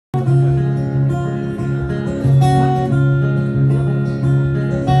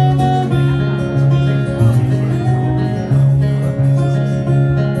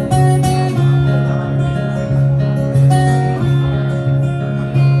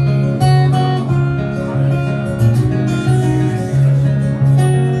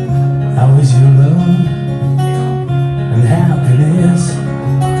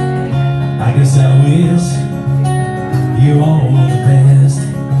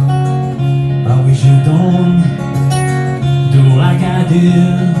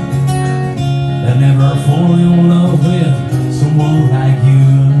did, and never fall in love with someone like you.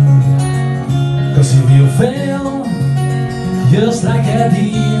 Cause if you fail, just like I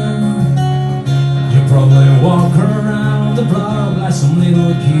did, you probably walk around the block like some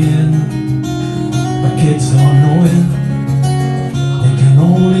little kid. But kids don't know it, they can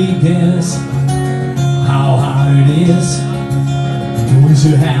only guess how hard it is to lose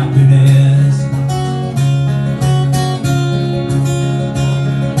your happiness.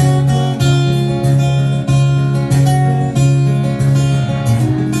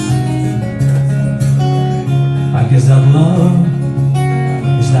 I guess that love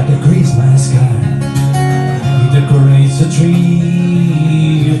is like a Christmas card. He decorates a tree,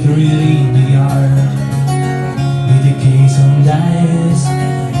 you throw it in the yard. He decays and dies,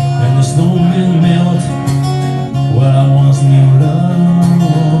 and the snowmen melt. Well, I once knew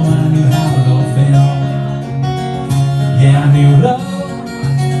love, I knew how love felt. Yeah, I knew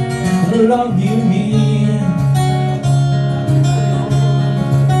love knew me.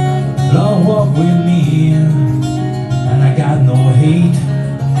 Love walked with me. And I got no hate,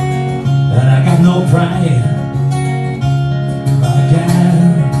 and I got no pride. I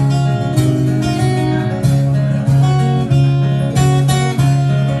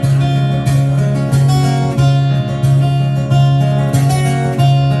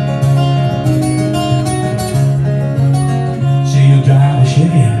say you drive a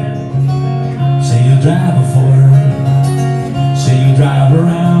Chevy, say you drive a Ford, say you drive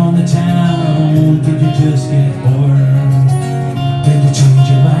around the town, did you just get bored? Did you change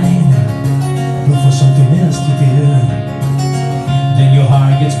your mind, look for something else to do? Then your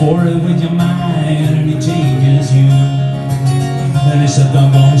heart gets bored with your mind, and it changes you. And it's a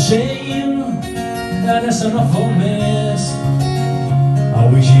doggone shame, and it's an awful mess. I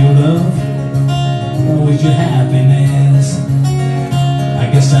wish you love, I wish you happiness. I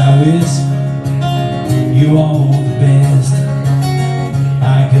guess I wish you all the best.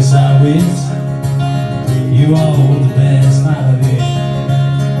 I guess I wish you all the